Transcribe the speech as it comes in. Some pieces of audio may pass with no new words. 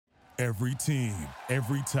Every team,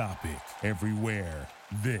 every topic, everywhere.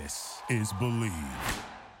 This is Believe.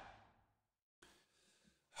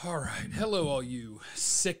 All right. Hello, all you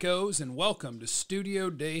sickos, and welcome to Studio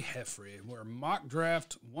de Jeffrey, where Mock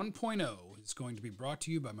Draft 1.0 is going to be brought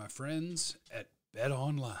to you by my friends at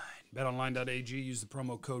BetOnline. BetOnline.ag. Use the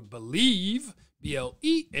promo code BELIEVE,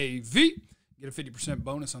 B-L-E-A-V. Get a 50%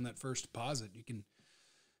 bonus on that first deposit. You can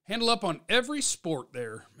handle up on every sport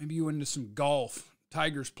there. Maybe you into some golf,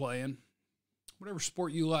 Tigers playing, whatever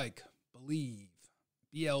sport you like. Believe,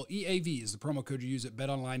 B-L-E-A-V is the promo code you use at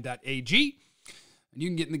BetOnline.ag. And you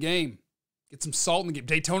can get in the game. Get some salt in the game.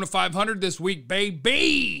 Daytona 500 this week,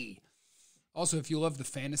 baby. Also, if you love the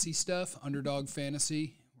fantasy stuff, Underdog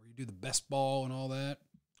Fantasy, where you do the best ball and all that,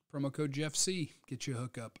 promo code Jeff C. Get you a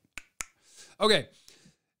hookup. Okay.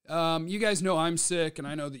 You guys know I'm sick, and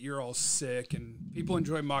I know that you're all sick, and people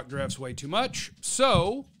enjoy mock drafts way too much.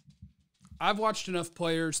 So I've watched enough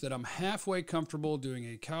players that I'm halfway comfortable doing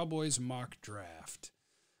a Cowboys mock draft.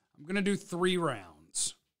 I'm going to do 3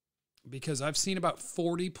 rounds, because I've seen about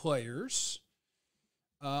 40 players.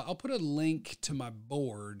 I'll put a link to my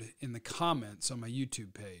board in the comments on my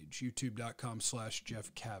YouTube page,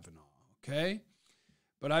 youtube.com/Jeff Kavanaugh, okay?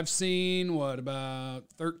 But I've seen, about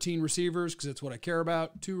 13 receivers, because that's what I care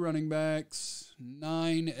about, 2 running backs,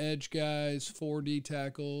 9 edge guys, 4 D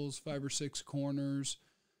tackles, 5 or 6 corners.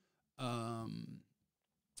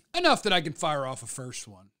 Enough that I can fire off a first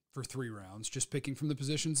one for 3 rounds, just picking from the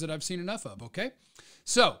positions that I've seen enough of, okay?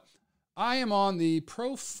 So I am on the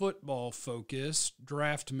Pro Football Focus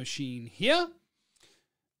draft machine here,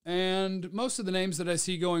 and most of the names that I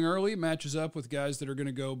see going early matches up with guys that are going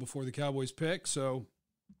to go before the Cowboys pick, so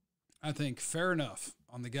I think fair enough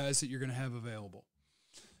on the guys that you're going to have available.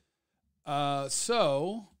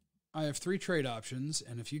 So I have 3 trade options,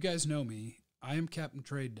 and if you guys know me, I am Captain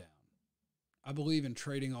Trade Down. I believe in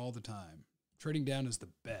trading all the time. Trading down is the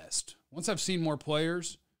best. Once I've seen more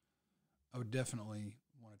players, I would definitely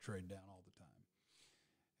want to trade down all the time.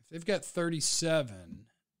 If they've got 37,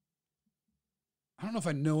 I don't know if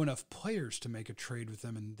I know enough players to make a trade with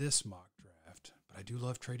them in this mock draft, but I do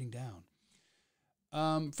love trading down.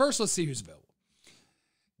 First, let's see who's available.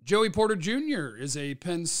 Joey Porter Jr. is a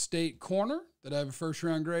Penn State corner that I have a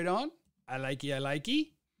first-round grade on. I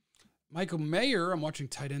likey. Michael Mayer, I'm watching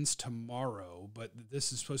tight ends tomorrow, but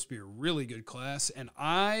this is supposed to be a really good class, and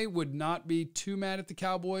I would not be too mad at the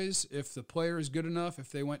Cowboys if the player is good enough,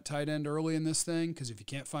 if they went tight end early in this thing, because if you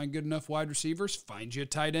can't find good enough wide receivers, find you a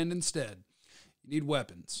tight end instead. You need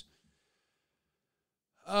weapons.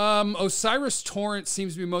 Osiris Torrance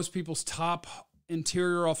seems to be most people's top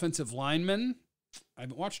interior offensive lineman. I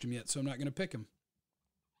haven't watched him yet, so I'm not going to pick him.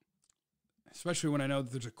 Especially when I know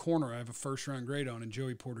that there's a corner I have a first-round grade on in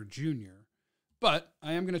Joey Porter Jr. But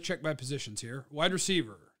I am going to check my positions here. Wide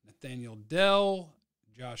receiver, Nathaniel Dell,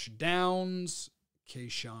 Josh Downs,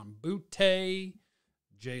 Kayshon Boutte,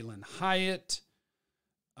 Jalen Hyatt.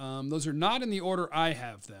 Those are not in the order I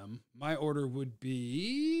have them. My order would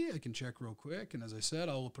be, I can check real quick, and as I said,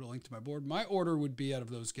 I'll put a link to my board. My order would be out of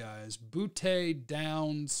those guys, Boutte,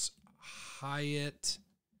 Downs, Hyatt,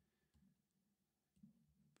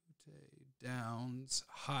 Downs,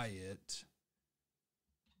 Hyatt.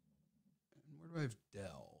 And where do I have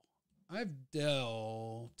Dell? I have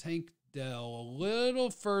Dell, Tank Dell, a little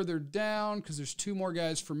further down because there's 2 more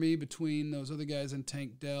guys for me between those other guys and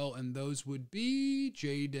Tank Dell, and those would be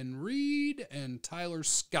Jaden Reed and Tyler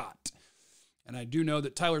Scott. And I do know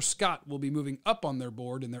that Tyler Scott will be moving up on their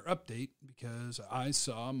board in their update because I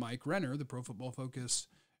saw Mike Renner, the Pro Football Focus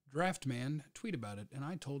draft man, tweet about it, and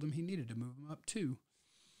I told him he needed to move him up too.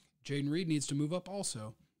 Jaden Reed needs to move up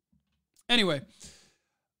also. Anyway,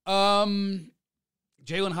 Jalen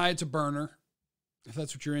Hyatt's a burner, if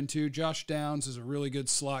that's what you're into. Josh Downs is a really good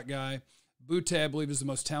slot guy. Boutte, I believe, is the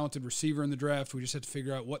most talented receiver in the draft. We just had to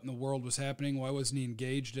figure out what in the world was happening. Why wasn't he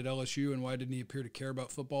engaged at LSU, and why didn't he appear to care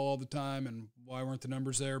about football all the time, and why weren't the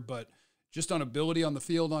numbers there? But just on ability on the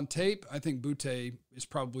field on tape, I think Boutte is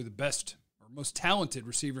probably the best or most talented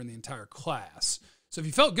receiver in the entire class. So if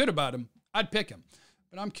you felt good about him, I'd pick him.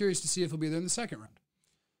 But I'm curious to see if he'll be there in the second round.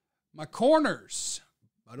 My corners.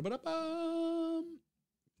 Let's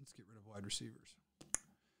get rid of wide receivers.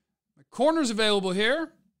 My corners available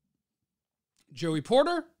here. Joey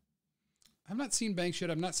Porter. I've not seen Banks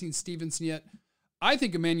yet. I've not seen Stevenson yet. I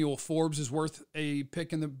think Emmanuel Forbes is worth a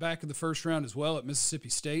pick in the back of the first round as well at Mississippi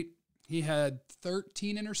State. He had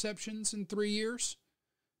 13 interceptions in 3 years.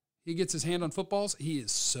 He gets his hand on footballs. He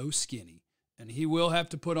is so skinny. And he will have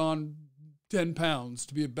to put on 10 pounds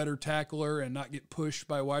to be a better tackler and not get pushed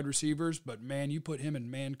by wide receivers. But, man, you put him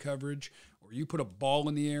in man coverage or you put a ball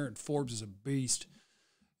in the air and Forbes is a beast.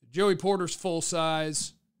 Joey Porter's full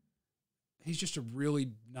size. He's just a really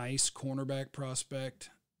nice cornerback prospect.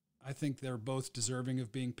 I think they're both deserving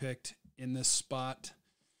of being picked in this spot.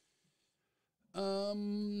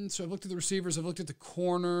 So I've looked at the receivers. I've looked at the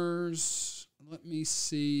corners. Let me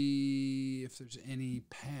see if there's any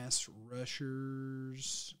pass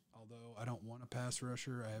rushers. Although I don't want a pass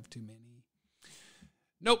rusher. I have too many.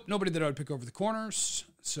 Nope, nobody that I would pick over the corners.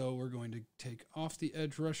 So we're going to take off the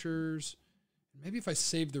edge rushers. Maybe if I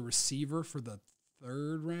save the receiver for the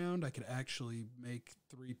third round, I could actually make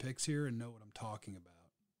 3 picks here and know what I'm talking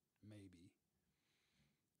about. Maybe.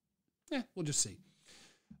 We'll just see.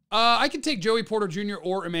 I can take Joey Porter Jr.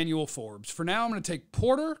 or Emmanuel Forbes. For now, I'm going to take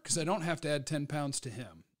Porter because I don't have to add 10 pounds to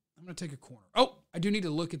him. I'm going to take a corner. Oh, I do need to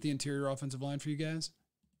look at the interior offensive line for you guys.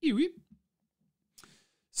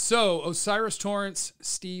 So, Osiris Torrance,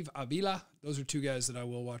 Steve Avila, those are 2 guys that I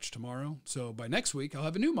will watch tomorrow. So, by next week, I'll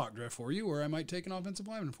have a new mock draft for you, or I might take an offensive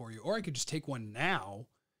lineman for you. Or I could just take one now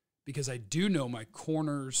because I do know my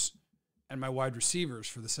corners and my wide receivers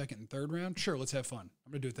for the second and third round. Sure, let's have fun.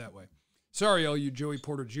 I'm going to do it that way. Sorry, all you Joey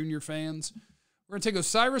Porter Jr. fans. We're going to take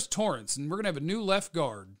Osiris Torrance, and we're going to have a new left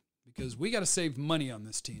guard because we got to save money on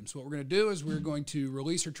this team. So what we're going to do is we're going to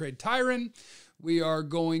release or trade Tyron. We are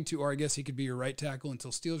going to, or I guess he could be your right tackle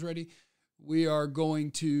until Steele's ready. We are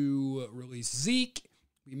going to release Zeke.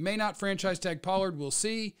 We may not franchise tag Pollard. We'll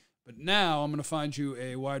see. But now I'm going to find you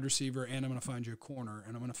a wide receiver, and I'm going to find you a corner,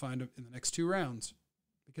 and I'm going to find him in the next 2 rounds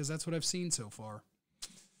because that's what I've seen so far.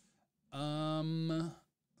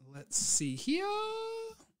 Let's see here.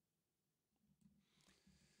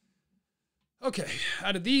 Okay,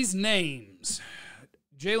 out of these names,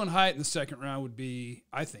 Jalen Hyatt in the second round would be,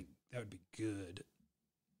 I think that would be good.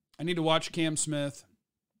 I need to watch Cam Smith.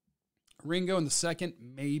 Ringo in the second,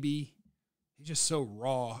 maybe. He's just so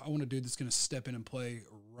raw. I want a dude that's going to step in and play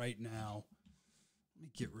right now. Let me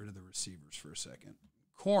get rid of the receivers for a second.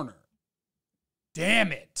 Corner.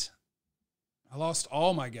 Damn it. I lost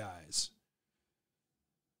all my guys.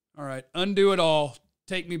 All right, undo it all.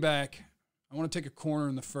 Take me back. I want to take a corner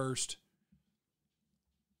in the first.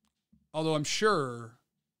 Although I'm sure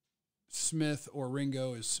Smith or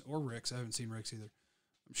Ringo is, or Ricks, I haven't seen Ricks either.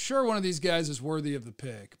 I'm sure one of these guys is worthy of the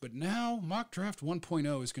pick. But now Mock Draft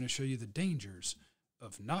 1.0 is going to show you the dangers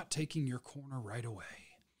of not taking your corner right away.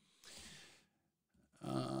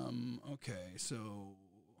 Okay, so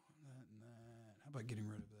that and that. How about getting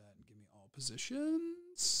rid of that and give me all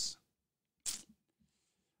positions?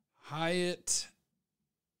 Hyatt,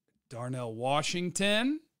 Darnell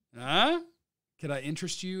Washington. Huh? Could I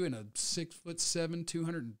interest you in a 6'7",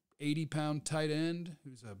 280-pound tight end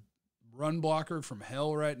who's a run blocker from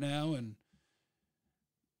hell right now and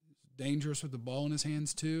dangerous with the ball in his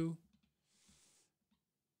hands too?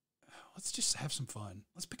 Let's just have some fun.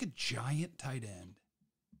 Let's pick a giant tight end.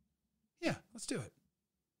 Yeah, let's do it.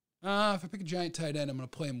 If I pick a giant tight end, I'm going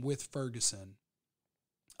to play him with Ferguson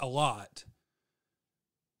a lot.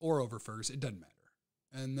 Or over Ferguson. It doesn't matter.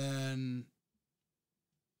 And then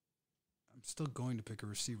I'm still going to pick a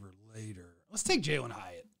receiver later. Let's take Jalen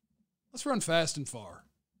Hyatt. Let's run fast and far.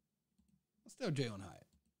 Let's do Jalen Hyatt.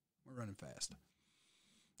 We're running fast.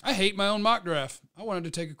 I hate my own mock draft. I wanted to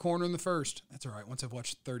take a corner in the first. That's all right. Once I've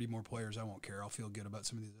watched 30 more players, I won't care. I'll feel good about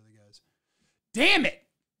some of these other guys. Damn it!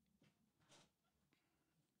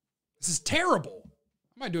 This is terrible.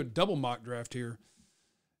 I might do a double mock draft here.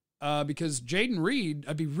 Because Jaden Reed,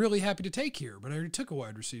 I'd be really happy to take here, but I already took a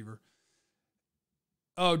wide receiver.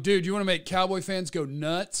 Oh, dude, you want to make Cowboy fans go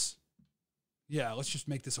nuts? Yeah, let's just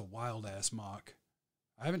make this a wild-ass mock.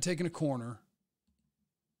 I haven't taken a corner.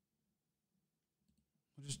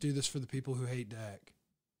 We'll just do this for the people who hate Dak.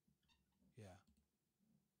 Yeah.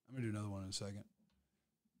 I'm going to do another one in a second.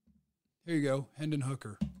 Here you go. Hendon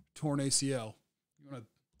Hooker, torn ACL. You want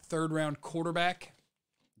a third-round quarterback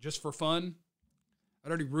just for fun? I'd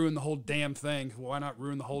already ruined the whole damn thing. Why not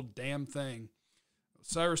ruin the whole damn thing?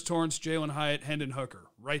 Cyrus Torrance, Jalen Hyatt, Hendon Hooker.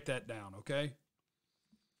 Write that down, okay?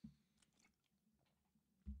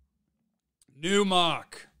 New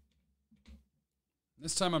mock.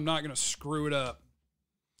 This time I'm not going to screw it up.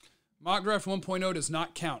 Mock Draft 1.0 does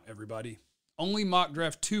not count, everybody. Only Mock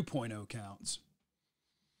Draft 2.0 counts.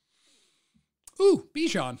 Ooh,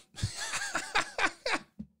 Bijan.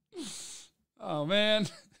 Oh, man.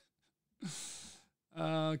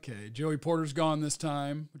 Okay, Joey Porter's gone this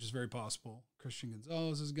time, which is very possible. Christian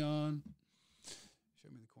Gonzalez is gone. Show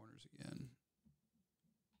me the corners again.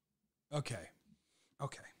 Okay.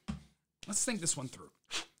 Let's think this one through.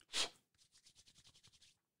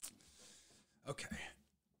 Okay.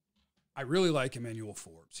 I really like Emmanuel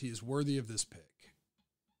Forbes. He is worthy of this pick.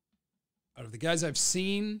 Out of the guys I've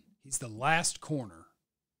seen, he's the last corner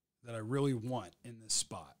that I really want in this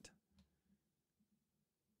spot.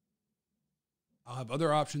 I'll have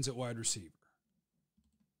other options at wide receiver.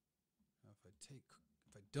 Now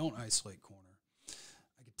if I don't isolate corner,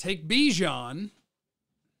 I could take Bijan.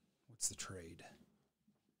 What's the trade?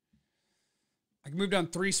 I can move down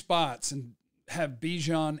 3 spots and have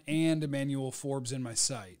Bijan and Emmanuel Forbes in my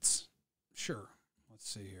sights. Sure. Let's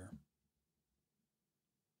see here.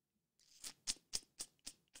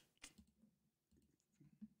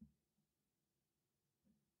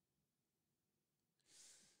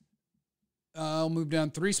 I'll move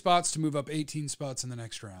down 3 spots to move up 18 spots in the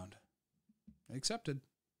next round. Accepted.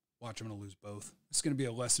 Watch, I'm going to lose both. It's going to be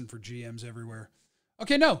a lesson for GMs everywhere.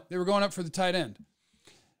 Okay, no, they were going up for the tight end.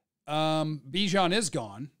 Bijan is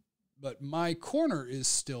gone, but my corner is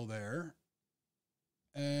still there.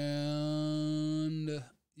 And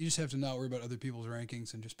you just have to not worry about other people's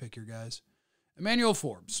rankings and just pick your guys. Emmanuel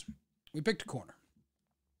Forbes. We picked a corner.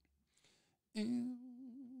 And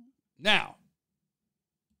now,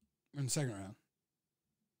 we're in the second round.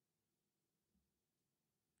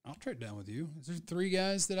 I'll trade down with you. Is there 3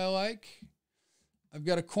 guys that I like? I've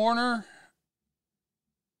got a corner.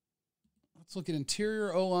 Let's look at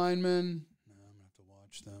interior O-linemen. No, I'm going to have to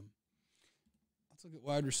watch them. Let's look at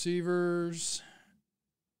wide receivers.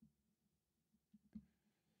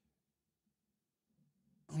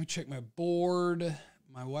 Let me check my board.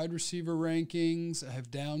 My wide receiver rankings. I have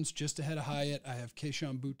Downs just ahead of Hyatt. I have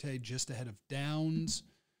Kayshon Boutte just ahead of Downs.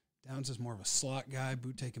 Downs is more of a slot guy.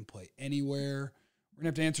 Boutte can play anywhere. We're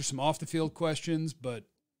going to have to answer some off-the-field questions, but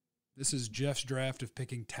this is Jeff's draft of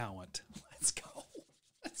picking talent. Let's go.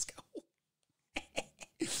 Let's go.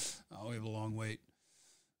 Oh, we have a long wait.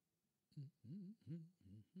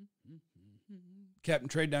 Captain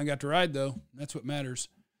Trade Down got to ride, though. That's what matters.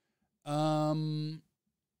 You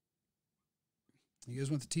guys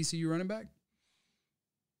want the TCU running back?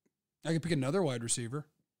 I could pick another wide receiver.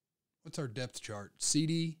 What's our depth chart?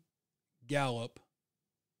 CD, Gallup.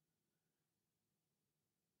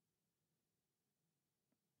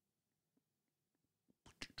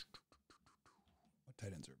 What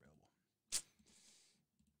tight ends are available?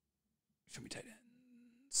 Show me tight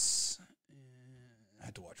ends. I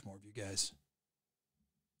had to watch more of you guys.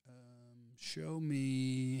 Show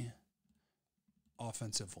me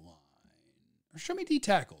offensive line. Or show me D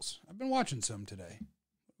tackles. I've been watching some today.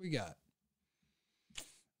 What we got?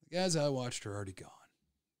 The guys I watched are already gone.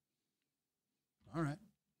 All right.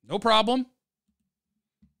 No problem.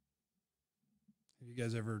 Have you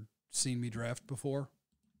guys ever seen me draft before?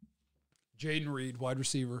 Jaden Reed, wide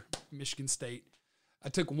receiver, Michigan State. I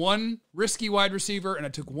took one risky wide receiver, and I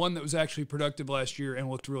took one that was actually productive last year and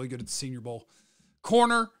looked really good at the Senior Bowl.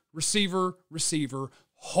 Corner, receiver.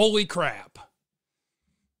 Holy crap.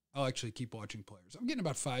 I'll actually keep watching players. I'm getting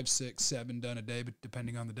about 5, 6, 7 done a day, but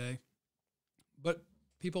depending on the day. But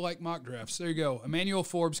people like mock drafts. There you go. Emmanuel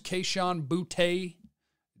Forbes, Kayshon Boutte,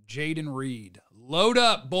 Jaden Reed. Load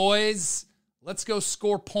up, boys. Let's go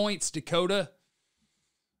score points, Dakota.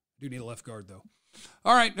 Do need a left guard, though.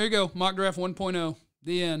 All right, there you go. Mock Draft 1.0.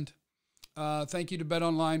 The end. Thank you to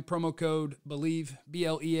BetOnline. Promo code BELIEVE,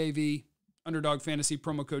 BLEAV. Underdog Fantasy,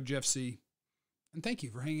 promo code Jeff C. And thank you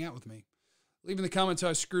for hanging out with me. Leave in the comments how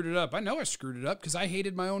I screwed it up. I know I screwed it up because I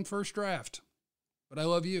hated my own first draft. But I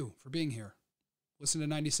love you for being here. Listen to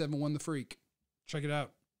 97.1 The Freak. Check it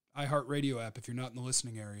out. iHeartRadio app if you're not in the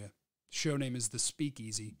listening area. The show name is The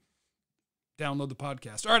Speakeasy. Download the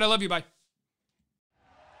podcast. All right, I love you. Bye.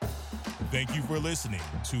 Thank you for listening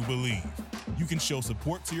to Believe. You can show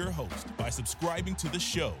support to your host by subscribing to the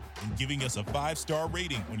show and giving us a 5-star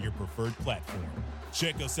rating on your preferred platform.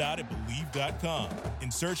 Check us out at Believe.com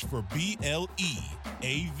and search for BLEAV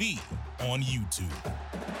on YouTube.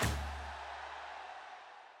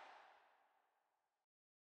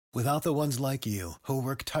 Without the ones like you, who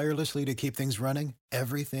work tirelessly to keep things running,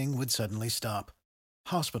 everything would suddenly stop.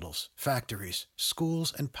 Hospitals, factories,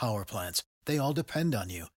 schools, and power plants, they all depend on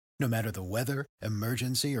you. No matter the weather,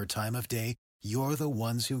 emergency, or time of day, you're the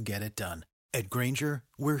ones who get it done. At Grainger,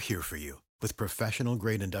 we're here for you with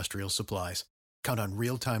professional-grade industrial supplies. Count on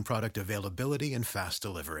real-time product availability and fast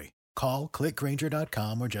delivery. Call,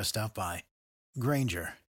 clickgrainger.com, or just stop by.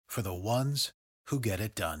 Grainger, for the ones who get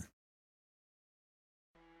it done.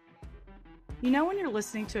 You know when you're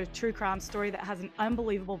listening to a true crime story that has an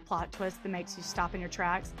unbelievable plot twist that makes you stop in your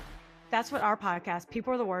tracks? That's what our podcast,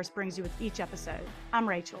 People Are the Worst, brings you with each episode. I'm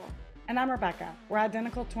Rachel. And I'm Rebecca. We're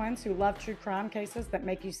identical twins who love true crime cases that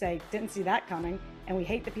make you say, didn't see that coming, and we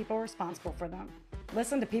hate the people responsible for them.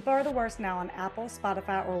 Listen to People Are the Worst now on Apple,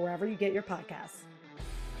 Spotify, or wherever you get your podcasts.